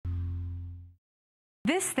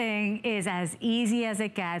This thing is as easy as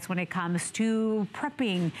it gets when it comes to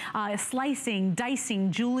prepping, slicing,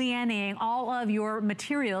 dicing, julienning, all of your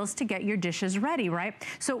materials to get your dishes ready, right?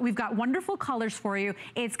 So we've got wonderful colors for you.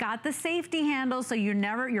 It's got the safety handle, so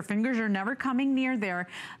your fingers are never coming near there.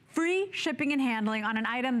 Free shipping and handling on an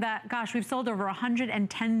item that, gosh, we've sold over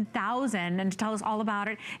 110,000. And to tell us all about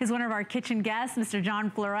it is one of our kitchen guests, Mr.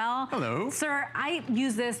 John Florell. Hello. Sir, I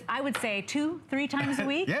use this, I would say 2-3 times a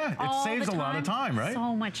week. Yeah, it saves a lot of time, right?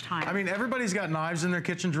 So much time. I mean, everybody's got knives in their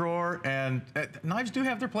kitchen drawer, and knives do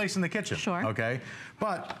have their place in the kitchen. Sure. Okay?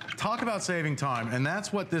 But talk about saving time, and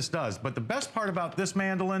that's what this does. But the best part about this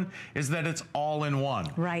mandolin is that it's all in one.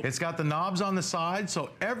 Right. It's got the knobs on the side, so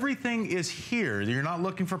everything is here. You're not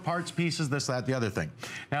looking for parts, pieces, this, that, the other thing.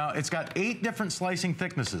 Now, it's got 8 different slicing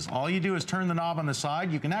thicknesses. All you do is turn the knob on the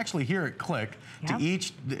side. You can actually hear it click to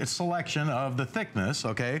each selection of the thickness,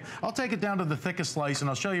 okay? I'll take it down to the thickest slice, and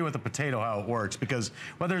I'll show you with a potato how it works, because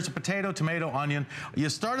whether it's a potato, tomato, onion, you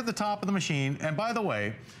start at the top of the machine, and by the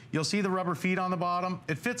way, you'll see the rubber feet on the bottom.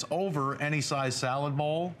 It fits over any size salad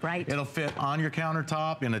bowl. Right. It'll fit on your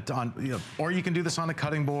countertop, or you can do this on a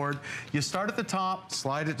cutting board. You start at the top,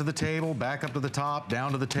 slide it to the table, back up to the top,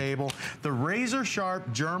 down to the table. The razor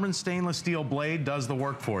sharp German stainless steel blade does the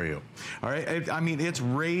work for you. All right, I mean, it's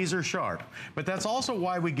razor sharp. But that's also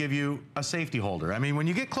why we give you a safety holder. I mean, when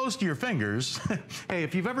you get close to your fingers, hey,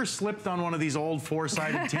 if you've ever slipped on one of these old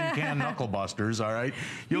 4-sided tin can knuckle busters, all right,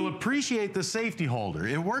 you'll appreciate the safety holder.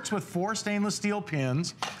 It works with 4 stainless steel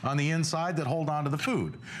pins on the inside that hold onto the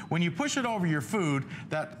food. When you push it over your food,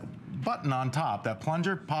 that button on top, that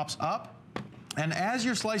plunger pops up, and as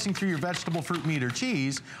you're slicing through your vegetable, fruit, meat, or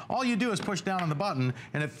cheese, all you do is push down on the button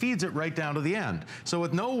and it feeds it right down to the end. So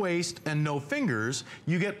with no waste and no fingers,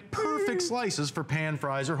 you get perfect slices for pan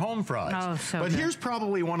fries or home fries. Oh, so but good. Here's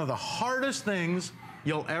probably one of the hardest things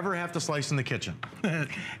you'll ever have to slice in the kitchen. And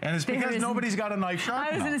it's because nobody's got a knife sharp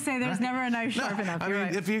enough. I was going to say, there's never a knife sharp enough. I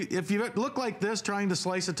mean, if you look like this trying to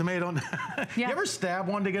slice a tomato, you ever stab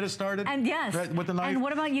one to get it started? And yes. Right, with the knife? And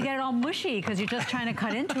what about you get it all mushy because you're just trying to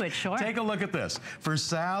cut into it, sure. Take a look at this. For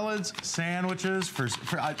salads, sandwiches,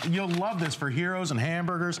 you'll love this for heroes and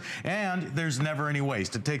hamburgers, and there's never any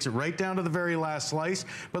waste. It takes it right down to the very last slice.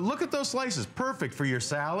 But look at those slices. Perfect for your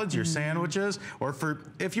salads, your sandwiches, or for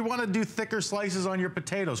if you want to do thicker slices on your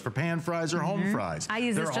potatoes for pan fries or home fries. I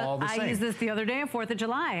used this the other day on 4th of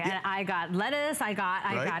July. And I got lettuce, I got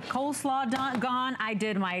coleslaw gone, I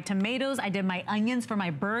did my tomatoes, I did my onions for my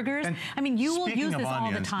burgers. And I mean, you will use this all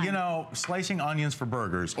the time. You know, slicing onions for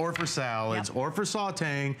burgers or for salads or for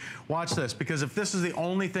sauteing, watch this, because if this is the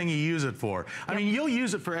only thing you use it for, I mean, you'll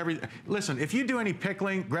use it for everything. Listen, if you do any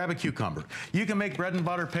pickling, grab a cucumber. You can make bread and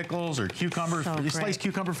butter pickles or cucumbers. You slice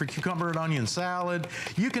cucumber for cucumber and onion salad.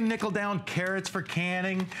 You can nickel down carrots for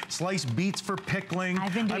canning, slice beets for pickling.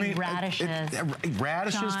 I've been doing radishes.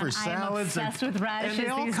 Radishes John, for salads. I am obsessed with radishes and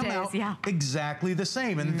they all these come days. out exactly the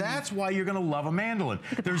same. And that's why you're gonna love a mandolin.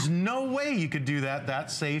 There's no way you could do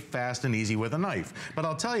that safe, fast, and easy with a knife. But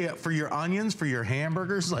I'll tell you, for your onions, for your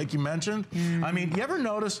hamburgers, like you mentioned, I mean, you ever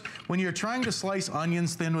notice when you're trying to slice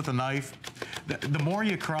onions thin with a knife, the more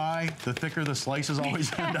you cry, the thicker the slices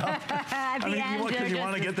always end up. Because you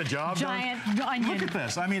want to get the job done. Onion. Look at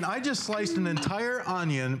this. I mean, I just sliced an entire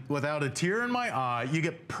onion without a tear in my eye. You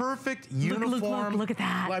get perfect, uniform. Look at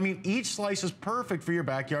that. I mean, each slice is perfect for your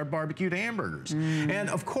backyard barbecued hamburgers. And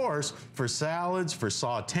of course, for salads, for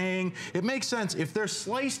sauteing, it makes sense. If they're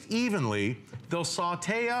sliced evenly, they'll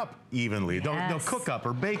saute up evenly. They'll cook up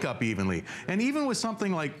or bake up evenly. And even with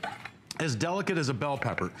something like as delicate as a bell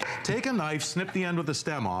pepper, take a knife, snip the end with the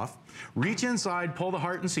stem off, reach inside, pull the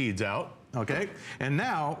heart and seeds out. Okay, and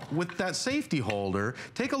now with that safety holder,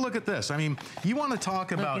 take a look at this. I mean, you want to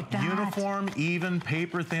talk about uniform, even,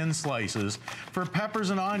 paper-thin slices for peppers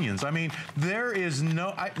and onions. I mean, there is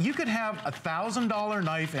no, you could have a $1,000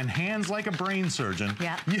 knife and hands like a brain surgeon.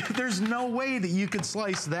 There's no way that you could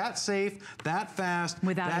slice that safe, that fast,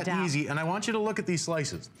 that easy. And I want you to look at these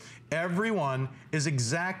slices. Every one is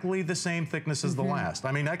exactly the same thickness as the last.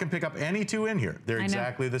 I mean, I can pick up any 2 in here. They're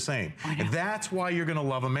exactly the same. And that's why you're gonna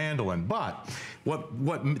love a mandolin. But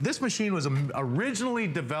what this machine was originally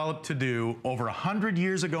developed to do over 100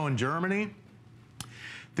 years ago in Germany,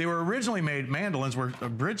 they were originally made, mandolins were,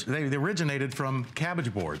 they originated from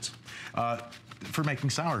cabbage boards. for making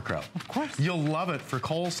sauerkraut. Of course. You'll love it for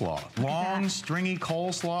coleslaw. Long, stringy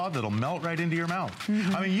coleslaw that'll melt right into your mouth.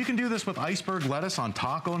 I mean, you can do this with iceberg lettuce on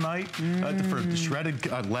taco night, for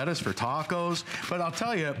shredded lettuce for tacos. But I'll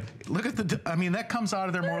tell you, look at the, I mean, that comes out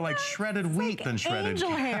of there more like shredded wheat than shredded.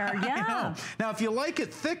 Angel hair, yeah. I know. Now, if you like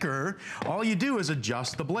it thicker, all you do is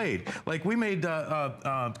adjust the blade. Like we made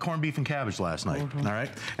corned beef and cabbage last night, all right?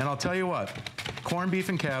 And I'll tell you what, corned beef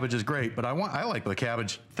and cabbage is great, but I like the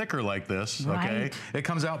cabbage thicker like this, okay? It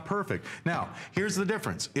comes out perfect. Now, here's the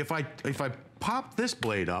difference. If I pop this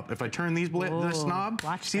blade up, if I turn this knob,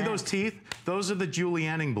 see those teeth? Those are the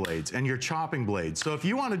julienning blades and your chopping blades. So if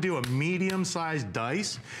you want to do a medium-sized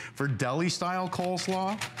dice for deli-style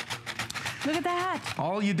coleslaw, look at that.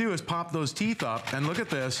 all you do is pop those teeth up, and look at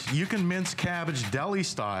this. You can mince cabbage deli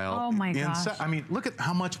style. Oh my gosh. I mean, look at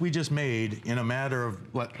how much we just made in a matter of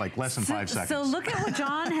like less than 5 seconds. So look at what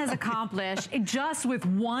John has accomplished just with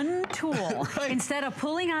one tool. Instead of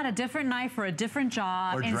pulling out a different knife for a different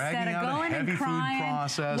job, or instead of going and crying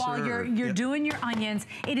while you're doing your onions,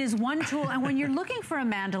 it is one tool. And when you're looking for a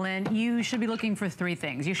mandolin, you should be looking for 3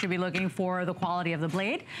 things. You should be looking for the quality of the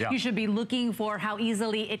blade. You should be looking for how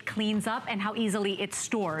easily it cleans up and how easily it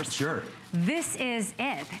stores. Sure. This is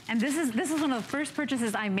it. And this is one of the first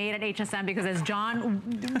purchases I made at HSN, because as John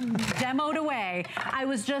demoed away, I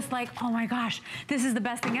was just like, oh my gosh, this is the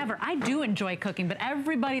best thing ever. I do enjoy cooking, but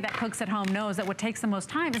everybody that cooks at home knows that what takes the most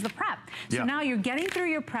time is the prep. So now you're getting through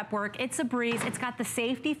your prep work. It's a breeze. It's got the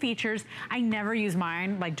safety features. I never use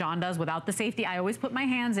mine like John does without the safety. I always put my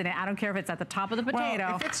hands in it. I don't care if it's at the top of the potato.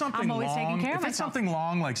 Well, if it's something I'm always long, taking care of if it's myself. something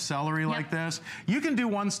long like celery like this, you can do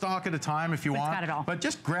one stalk at a time if you want. Got it all. But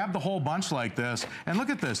just grab the whole bunch like this, and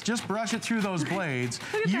look at this. Just brush it through those blades.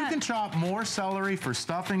 You can chop more celery for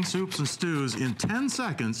stuffing, soups, and stews in 10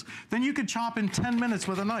 seconds than you could chop in 10 minutes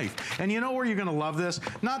with a knife. And you know where you're going to love this?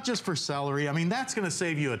 Not just for celery. I mean, that's going to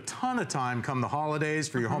save you a ton of time come the holidays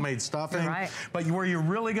for your homemade stuffing. But where you're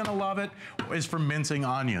really going to love it is for mincing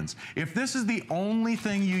onions. If this is the only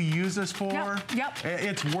thing you use this for,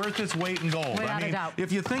 it's worth its weight in gold. Without a doubt.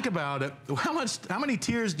 If you think about it, how many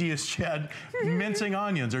tears do you shed mincing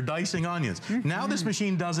onions or dicing onions? Now this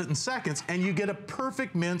machine does it in seconds, and you get a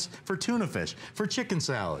perfect mince for tuna fish, for chicken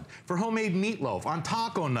salad, for homemade meatloaf, on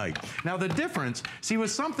taco night. Now the difference, see,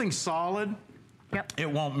 with something solid,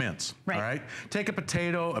 it won't mince, all right? Take a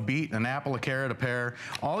potato, a beet, an apple, a carrot, a pear.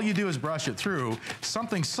 All you do is brush it through.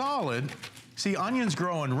 Something solid, see, onions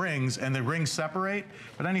grow in rings, and the rings separate,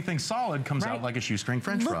 but anything solid comes out like a shoestring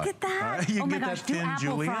French fry. Look at that. You oh my get gosh, that do thin apple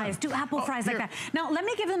julienne. fries. Do apple fries like that. Now, let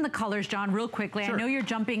me give them the colors, John, real quickly. I know you're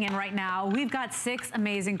jumping in right now. We've got 6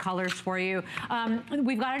 amazing colors for you.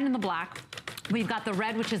 We've got it in the black. We've got the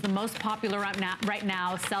red, which is the most popular right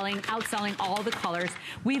now, outselling all the colors.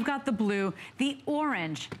 We've got the blue. The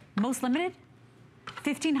orange, most limited?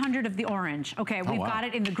 1,500 of the orange. Okay, we've got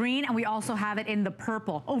it in the green, and we also have it in the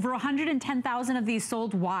purple. Over 110,000 of these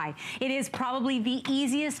sold. Why? It is probably the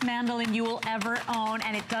easiest mandolin you will ever own,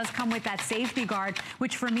 and it does come with that safety guard,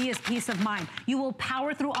 which for me is peace of mind. You will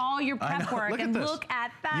power through all your prep work, and look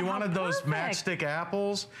at that. You wanted those matchstick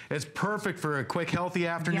apples? It's perfect for a quick, healthy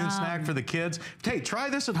afternoon snack for the kids. Hey, try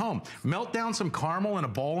this at home. Melt down some caramel in a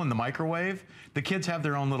bowl in the microwave. The kids have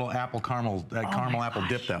their own little apple caramel, apple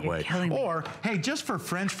dip that way. Or, hey, just for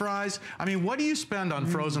French fries, I mean, what do you spend on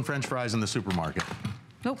frozen French fries in the supermarket?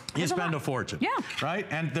 Nope. You spend a fortune. Yeah. Right?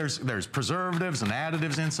 And there's preservatives and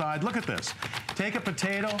additives inside. Look at this. Take a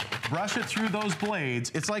potato, brush it through those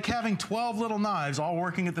blades. It's like having 12 little knives all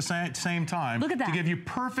working at the same time. Look at that. To give you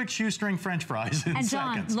perfect shoestring French fries in seconds.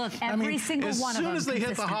 And John, look, every single one of them. As soon as they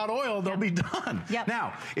hit the hot oil, they'll be done.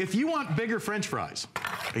 Now, if you want bigger French fries,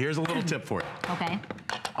 here's a little tip for you. Okay.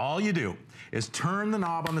 All you do is turn the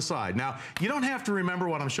knob on the side. Now, you don't have to remember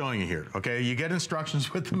what I'm showing you here, okay? You get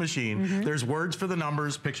instructions with the machine. There's words for the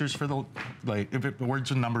numbers, pictures for the,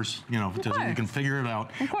 words and numbers, you know, so you can figure it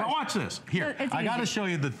out. But watch this. Here, I gotta show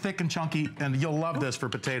you the thick and chunky, and you'll love this for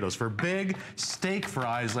potatoes, for big steak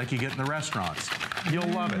fries like you get in the restaurants. You'll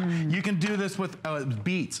love it. You can do this with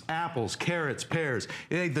beets, apples, carrots, pears.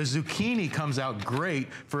 The zucchini comes out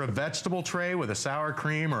great for a vegetable tray with a sour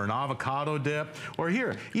cream or an avocado dip. Or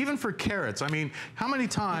here, even for carrots. I mean, how many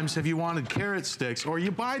times have you wanted carrot sticks, or you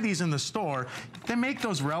buy these in the store, they make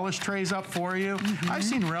those relish trays up for you. I've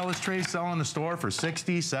seen relish trays sell in the store for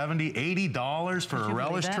 $60, $70, $80 for a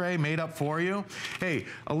relish tray made up for you. Hey,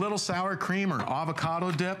 a little sour cream or avocado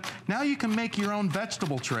dip. Now you can make your own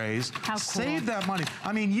vegetable trays. How cool. Save that money.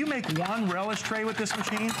 I mean, you make one relish tray with this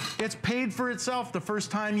machine, it's paid for itself the first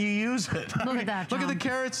time you use it. Look at that, John. Look at the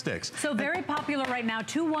carrot sticks. So very popular right now.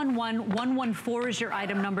 211-114 is your item.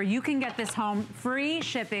 item number. You can get this home free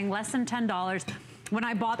shipping, less than $10. When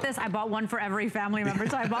I bought this, I bought one for every family member.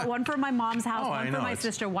 So I bought one for my mom's house, one for my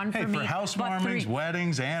sister, one for me. For housewarmings,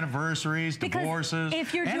 weddings, anniversaries, divorces,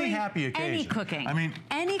 if you're doing happy occasion. Any cooking,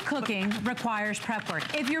 any cooking requires prep work.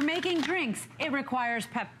 If you're making drinks, it requires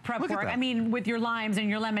prep work. I mean, with your limes and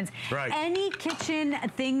your lemons. Right. Any kitchen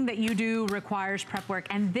thing that you do requires prep work.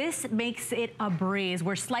 And this makes it a breeze.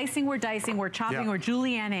 We're slicing, we're dicing, we're chopping, we're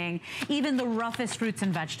julienning, even the roughest fruits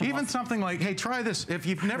and vegetables. Even something like, hey, try this. If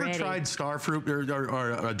you've never tried star fruit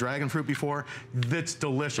or a dragon fruit before, that's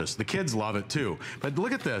delicious. The kids love it too. But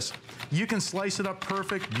look at this. You can slice it up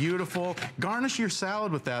perfect, beautiful. Garnish your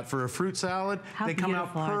salad with that for a fruit salad. They come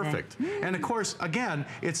out perfect. And of course, again,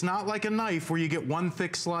 it's not like a knife where you get one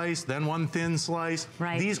thick slice, then one thin slice.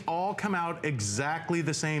 These all come out exactly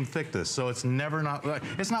the same thickness. So it's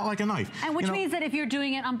it's not like a knife. And which means that if you're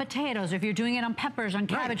doing it on potatoes, or if you're doing it on peppers, on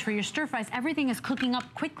cabbage for your stir fries, everything is cooking up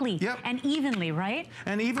quickly and evenly, right?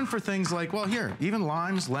 And even for things like, well, here, even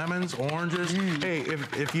limes, lemons, oranges. Hey,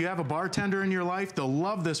 if you have a bartender in your life, they'll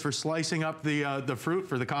love this for slicing up the fruit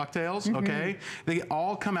for the cocktails, okay? They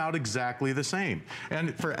all come out exactly the same.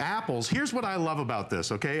 And for apples, here's what I love about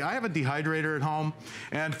this, okay? I have a dehydrator at home,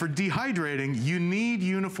 and for dehydrating, you need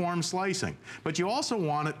uniform slicing, but you also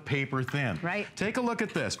want it paper thin. Take a look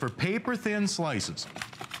at this. For paper thin slices,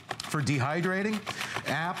 for dehydrating,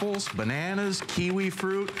 apples, bananas, kiwi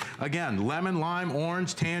fruit, again, lemon, lime,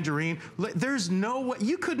 orange, tangerine. There's no way,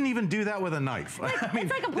 you couldn't even do that with a knife. I mean,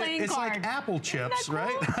 it's like a playing card. It's like apple chips, cool?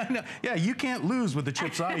 right? Yeah, you can't lose with the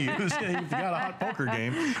chips I use. You've got a hot poker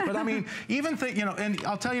game. But I mean, even and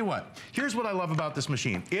I'll tell you what, here's what I love about this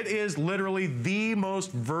machine. It is literally the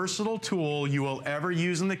most versatile tool you will ever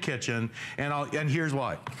use in the kitchen, and here's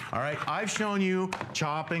why. All right, I've shown you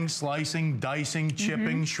chopping, slicing, dicing,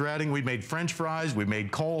 chipping, shredding. We've made French fries, we've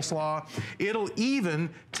made coleslaw. It'll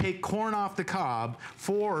even take corn off the cob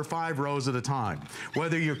 4 or 5 rows at a time.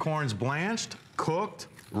 Whether your corn's blanched, cooked,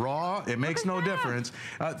 raw, it makes no difference.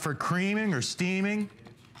 For creaming or steaming,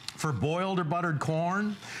 for boiled or buttered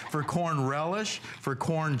corn, for corn relish, for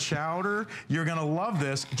corn chowder. You're gonna love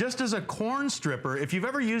this. Just as a corn stripper, if you've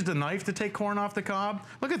ever used a knife to take corn off the cob,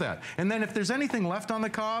 look at that. And then if there's anything left on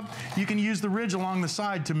the cob, you can use the ridge along the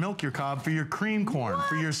side to milk your cob for your cream corn,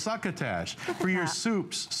 for your succotash, for your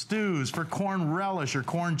soups, stews, for corn relish or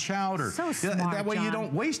corn chowder. So smart, that way you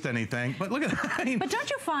don't waste anything. But look at that. I mean, but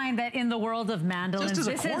don't you find that in the world of mandolins,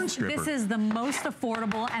 this is the most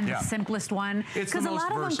affordable and the simplest one? Because a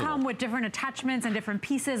lot of them come with different attachments and different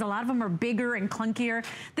pieces. A lot of them are bigger and clunkier.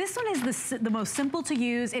 This one is the most simple to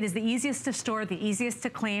use. It is the easiest to store, the easiest to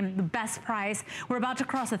clean, the best price. We're about to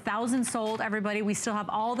cross 1,000 sold, everybody. We still have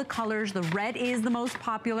all the colors. The red is the most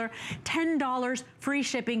popular. $10 free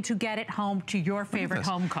shipping to get it home to your favorite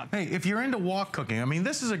home cook. Hey, if you're into wok cooking, I mean,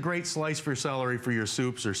 this is a great slice for celery for your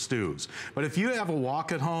soups or stews. But if you have a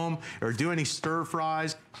wok at home or do any stir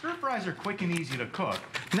fries are quick and easy to cook.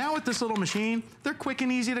 Now with this little machine, they're quick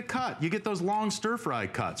and easy to cut. You get those long stir fry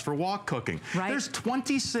cuts for wok cooking. There's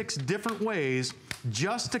 26 different ways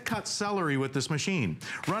just to cut celery with this machine.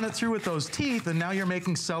 Run it through with those teeth, and now you're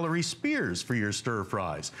making celery spears for your stir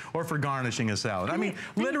fries or for garnishing a salad. I mean,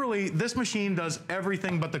 literally, this machine does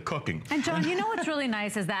everything but the cooking. And John, you know what's really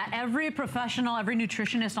nice is that every professional, every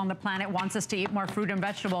nutritionist on the planet wants us to eat more fruit and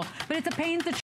vegetable, but it's a pain to